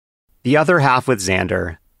 The Other Half with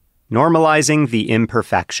Xander, normalizing the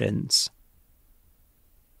imperfections.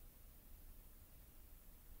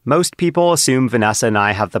 Most people assume Vanessa and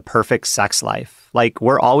I have the perfect sex life. Like,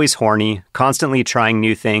 we're always horny, constantly trying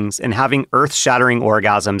new things, and having earth-shattering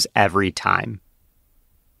orgasms every time.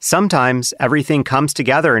 Sometimes everything comes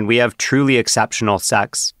together and we have truly exceptional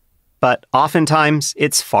sex, but oftentimes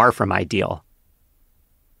it's far from ideal.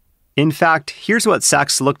 In fact, here's what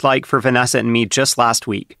sex looked like for Vanessa and me just last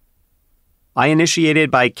week. I initiated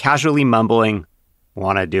by casually mumbling,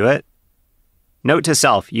 "Wanna do it?" Note to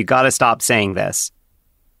self, you gotta stop saying this.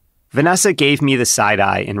 Vanessa gave me the side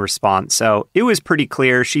eye in response, so it was pretty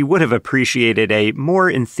clear she would have appreciated a more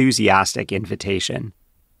enthusiastic invitation.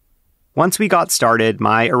 Once we got started,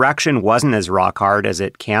 my erection wasn't as rock hard as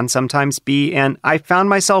it can sometimes be, and I found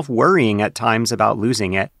myself worrying at times about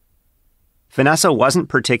losing it. Vanessa wasn't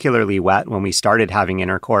particularly wet when we started having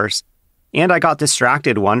intercourse, and I got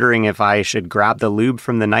distracted wondering if I should grab the lube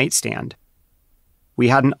from the nightstand. We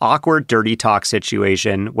had an awkward dirty talk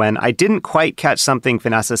situation when I didn't quite catch something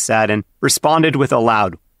Vanessa said and responded with a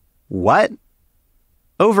loud, "What?"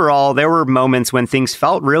 Overall, there were moments when things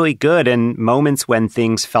felt really good and moments when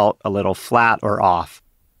things felt a little flat or off.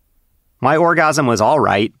 My orgasm was all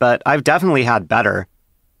right, but I've definitely had better.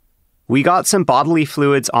 We got some bodily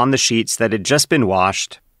fluids on the sheets that had just been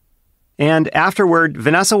washed. And afterward,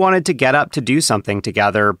 Vanessa wanted to get up to do something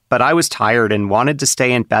together, but I was tired and wanted to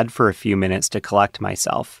stay in bed for a few minutes to collect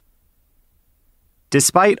myself.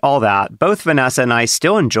 Despite all that, both Vanessa and I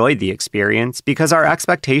still enjoyed the experience because our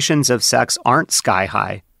expectations of sex aren't sky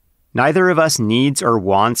high. Neither of us needs or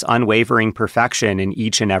wants unwavering perfection in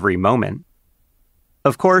each and every moment.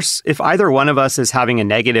 Of course, if either one of us is having a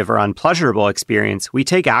negative or unpleasurable experience, we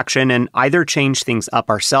take action and either change things up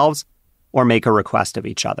ourselves or make a request of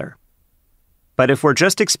each other. But if we're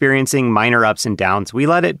just experiencing minor ups and downs, we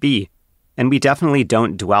let it be, and we definitely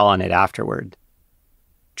don't dwell on it afterward.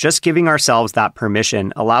 Just giving ourselves that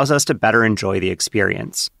permission allows us to better enjoy the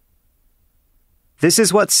experience. This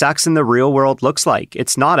is what sex in the real world looks like.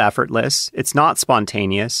 It's not effortless. It's not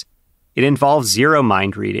spontaneous. It involves zero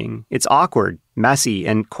mind reading. It's awkward, messy,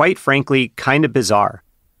 and quite frankly, kind of bizarre.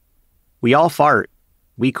 We all fart.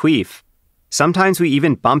 We queef. Sometimes we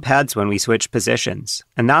even bump heads when we switch positions,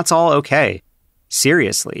 and that's all okay.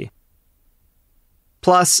 Seriously.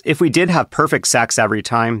 Plus, if we did have perfect sex every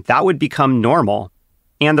time, that would become normal,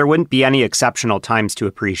 and there wouldn't be any exceptional times to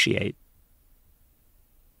appreciate.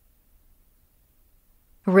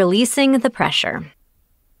 Releasing the pressure.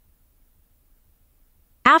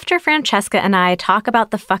 After Francesca and I talk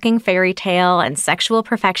about the fucking fairy tale and sexual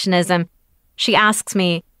perfectionism, she asks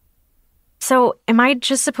me, "So, am I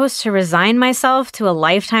just supposed to resign myself to a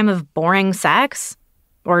lifetime of boring sex?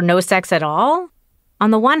 Or no sex at all? On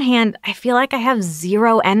the one hand, I feel like I have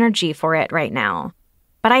zero energy for it right now.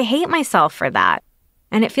 But I hate myself for that.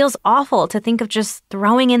 And it feels awful to think of just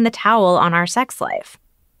throwing in the towel on our sex life."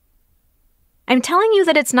 "I'm telling you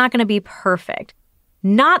that it's not going to be perfect.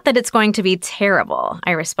 Not that it's going to be terrible,"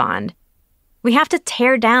 I respond. "We have to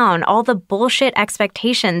tear down all the bullshit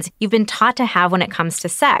expectations you've been taught to have when it comes to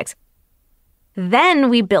sex. Then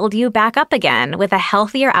we build you back up again with a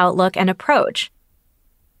healthier outlook and approach.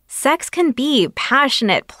 Sex can be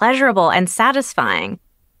passionate, pleasurable, and satisfying,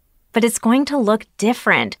 but it's going to look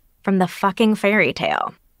different from the fucking fairy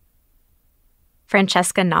tale."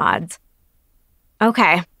 Francesca nods.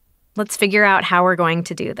 "Okay, let's figure out how we're going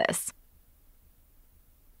to do this."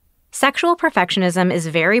 Sexual perfectionism is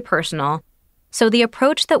very personal, so the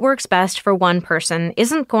approach that works best for one person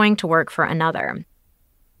isn't going to work for another.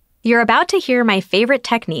 You're about to hear my favorite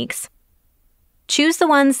techniques. Choose the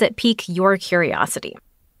ones that pique your curiosity.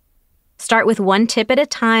 Start with one tip at a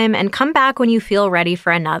time and come back when you feel ready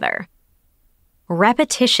for another.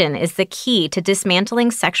 Repetition is the key to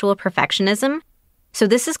dismantling sexual perfectionism, so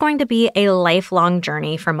this is going to be a lifelong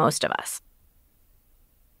journey for most of us.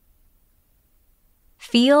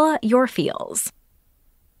 Feel your feels.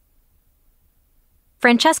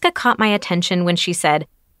 Francesca caught my attention when she said,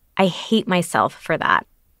 "I hate myself for that."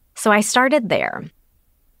 So I started there.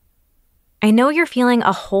 I know you're feeling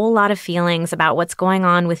a whole lot of feelings about what's going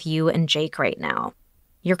on with you and Jake right now.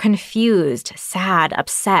 You're confused, sad,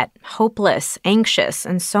 upset, hopeless, anxious,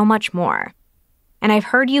 and so much more. And I've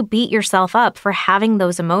heard you beat yourself up for having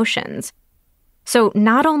those emotions. So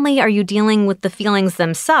not only are you dealing with the feelings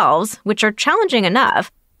themselves, which are challenging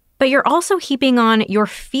enough, but you're also heaping on your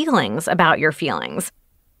feelings about your feelings.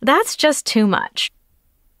 That's just too much.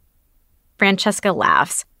 Francesca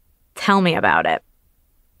laughs. Tell me about it.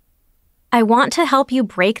 I want to help you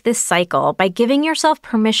break this cycle by giving yourself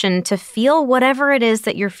permission to feel whatever it is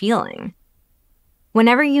that you're feeling.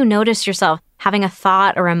 Whenever you notice yourself having a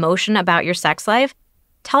thought or emotion about your sex life,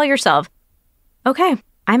 tell yourself, "Okay,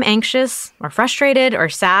 I'm anxious or frustrated or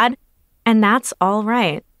sad, and that's all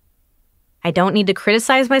right. I don't need to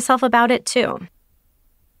criticize myself about it too."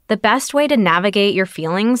 The best way to navigate your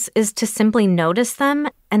feelings is to simply notice them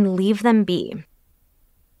and leave them be.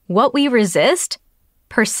 What we resist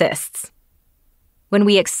persists. When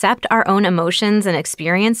we accept our own emotions and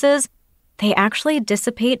experiences, they actually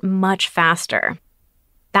dissipate much faster.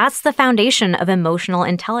 That's the foundation of emotional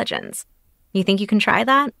intelligence. You think you can try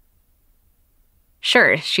that?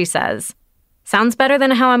 "Sure," she says. "Sounds better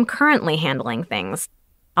than how I'm currently handling things.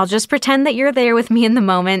 I'll just pretend that you're there with me in the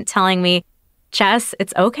moment telling me, 'Jess,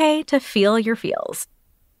 it's okay to feel your feels.'"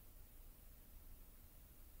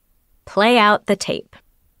 Play out the tape.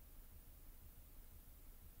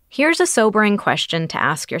 Here's a sobering question to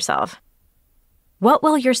ask yourself. What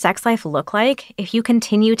will your sex life look like if you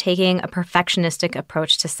continue taking a perfectionistic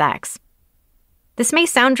approach to sex? This may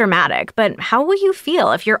sound dramatic, but how will you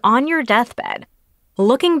feel if you're on your deathbed,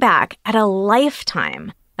 looking back at a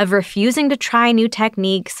lifetime of refusing to try new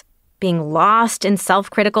techniques, being lost in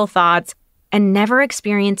self-critical thoughts, and never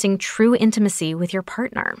experiencing true intimacy with your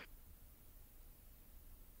partner?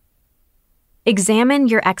 Examine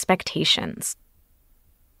your expectations.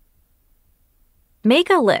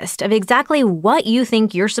 Make a list of exactly what you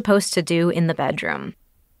think you're supposed to do in the bedroom.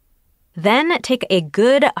 Then take a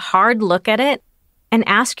good, hard look at it and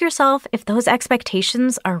ask yourself if those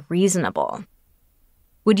expectations are reasonable.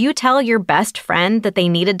 Would you tell your best friend that they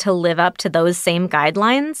needed to live up to those same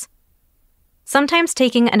guidelines? Sometimes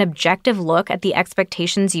taking an objective look at the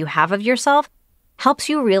expectations you have of yourself helps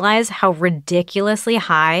you realize how ridiculously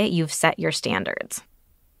high you've set your standards.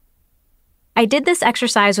 I did this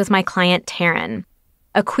exercise with my client Taryn,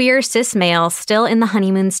 a queer cis male still in the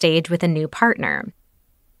honeymoon stage with a new partner.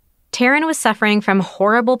 Taryn was suffering from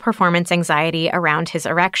horrible performance anxiety around his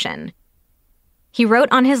erection. He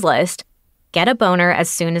wrote on his list, "Get a boner as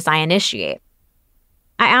soon as I initiate."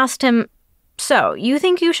 I asked him, "So, you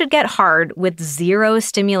think you should get hard with zero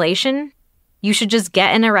stimulation? You should just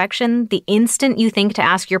get an erection the instant you think to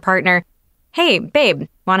ask your partner, 'Hey, babe,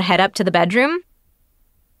 want to head up to the bedroom?'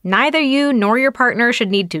 Neither you nor your partner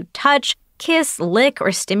should need to touch, kiss, lick,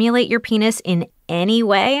 or stimulate your penis in any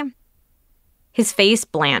way." His face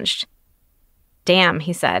blanched. "Damn,"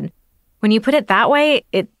 he said. "When you put it that way,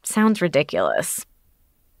 it sounds ridiculous."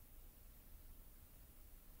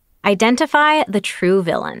 Identify the true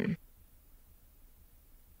villain.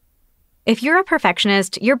 If you're a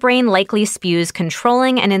perfectionist, your brain likely spews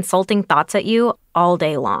controlling and insulting thoughts at you all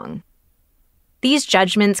day long. These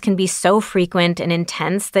judgments can be so frequent and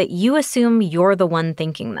intense that you assume you're the one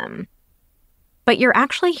thinking them. But you're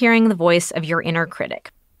actually hearing the voice of your inner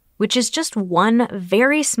critic, which is just one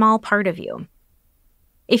very small part of you.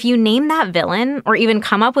 If you name that villain or even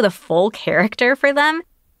come up with a full character for them,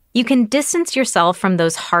 you can distance yourself from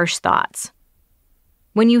those harsh thoughts.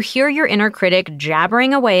 When you hear your inner critic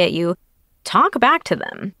jabbering away at you, talk back to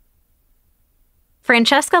them.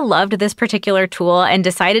 Francesca loved this particular tool and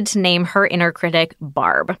decided to name her inner critic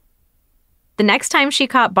Barb. The next time she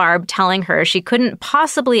caught Barb telling her she couldn't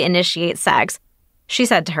possibly initiate sex, she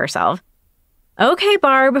said to herself, "Okay,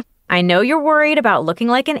 Barb, I know you're worried about looking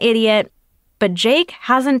like an idiot, but Jake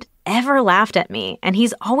hasn't ever laughed at me, and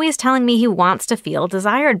he's always telling me he wants to feel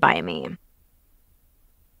desired by me."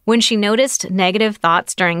 When she noticed negative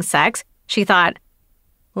thoughts during sex, she thought,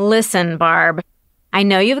 "Listen, Barb, I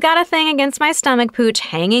know you've got a thing against my stomach pooch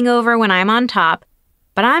hanging over when I'm on top,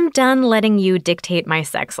 but I'm done letting you dictate my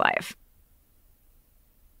sex life."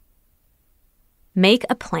 Make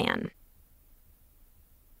a plan.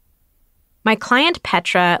 My client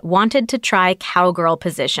Petra wanted to try cowgirl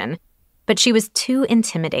position, but she was too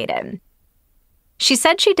intimidated. She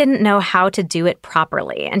said she didn't know how to do it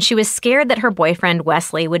properly, and she was scared that her boyfriend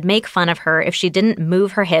Wesley would make fun of her if she didn't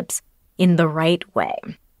move her hips in the right way.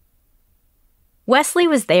 Wesley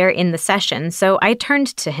was there in the session, so I turned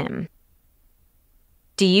to him.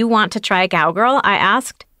 "Do you want to try cowgirl?" I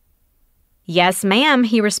asked. "Yes, ma'am,"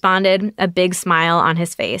 he responded, a big smile on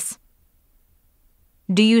his face.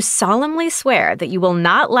 "Do you solemnly swear that you will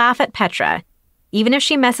not laugh at Petra, even if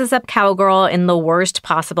she messes up cowgirl in the worst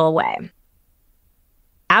possible way?"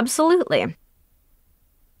 "Absolutely."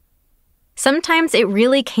 Sometimes it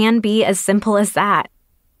really can be as simple as that.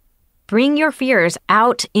 Bring your fears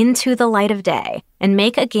out into the light of day and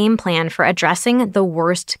make a game plan for addressing the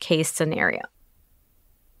worst-case scenario.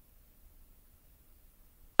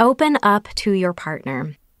 Open up to your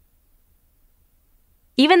partner.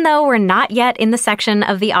 Even though we're not yet in the section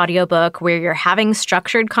of the audiobook where you're having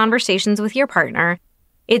structured conversations with your partner,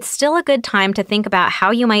 it's still a good time to think about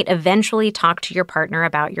how you might eventually talk to your partner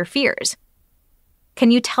about your fears.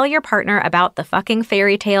 Can you tell your partner about the fucking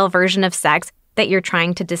fairy tale version of sex that you're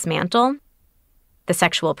trying to dismantle? The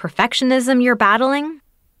sexual perfectionism you're battling?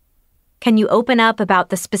 Can you open up about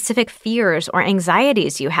the specific fears or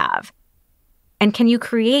anxieties you have? And can you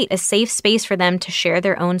create a safe space for them to share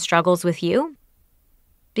their own struggles with you?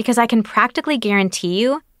 Because I can practically guarantee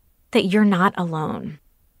you that you're not alone.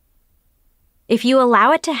 If you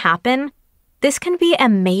allow it to happen, this can be a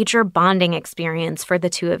major bonding experience for the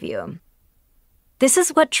two of you. This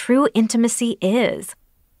is what true intimacy is.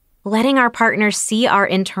 Letting our partners see our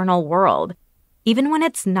internal world, even when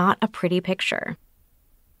it's not a pretty picture.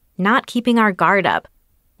 Not keeping our guard up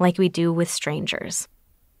like we do with strangers.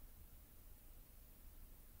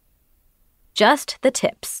 Just the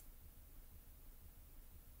tips.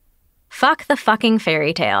 Fuck the fucking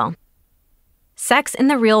fairy tale. Sex in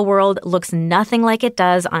the real world looks nothing like it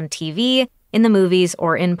does on TV, in the movies,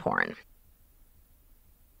 or in porn.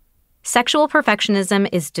 Sexual perfectionism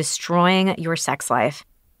is destroying your sex life.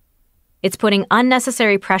 It's putting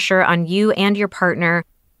unnecessary pressure on you and your partner,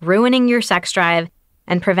 ruining your sex drive,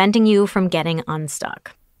 and preventing you from getting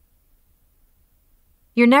unstuck.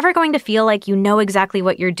 You're never going to feel like you know exactly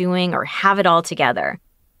what you're doing or have it all together.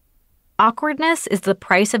 Awkwardness is the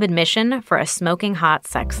price of admission for a smoking hot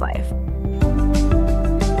sex life.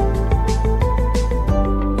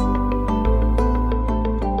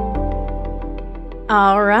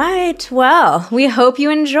 All right. Well, we hope you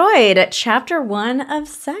enjoyed Chapter 1 of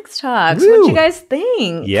Sex Talks. What do you guys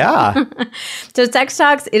think? Yeah. So Sex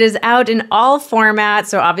Talks, it is out in all formats.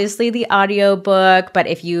 So obviously the audiobook, but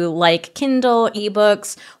if you like Kindle,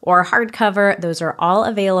 ebooks, or hardcover, those are all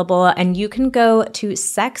available. And you can go to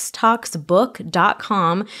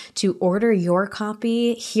sextalksbook.com to order your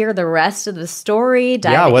copy, hear the rest of the story,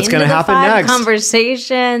 dive what's into gonna the happen 5 next?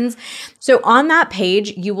 conversations. So on that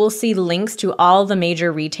page, you will see links to all the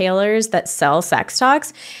major retailers that sell Sex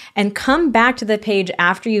Talks, and come back to the page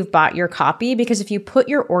after you've bought your copy, because if you put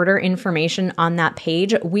your order information on that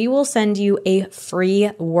page, we will send you a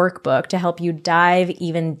free workbook to help you dive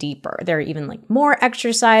even deeper. There are even like more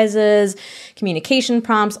exercises, communication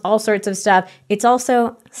prompts, all sorts of stuff. It's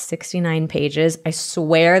also 69 pages. I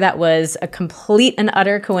swear that was a complete and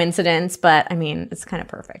utter coincidence, but I mean, it's kind of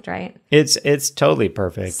perfect, right? It's totally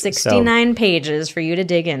perfect. 69 pages for you to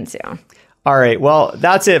dig into. All right. Well,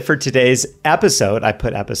 that's it for today's episode. I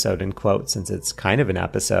put episode in quotes since it's kind of an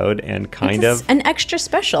episode and kind of an extra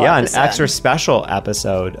special episode. An extra special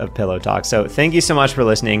episode of Pillow Talk. So thank you so much for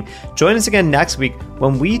listening. Join us again next week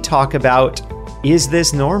when we talk about Is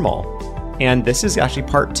This Normal? And this is actually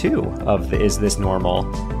part 2 of the Is This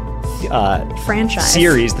Normal franchise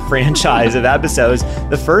series, the franchise of episodes.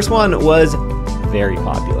 The first one was very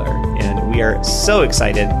popular, and we are so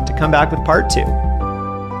excited to come back with part 2.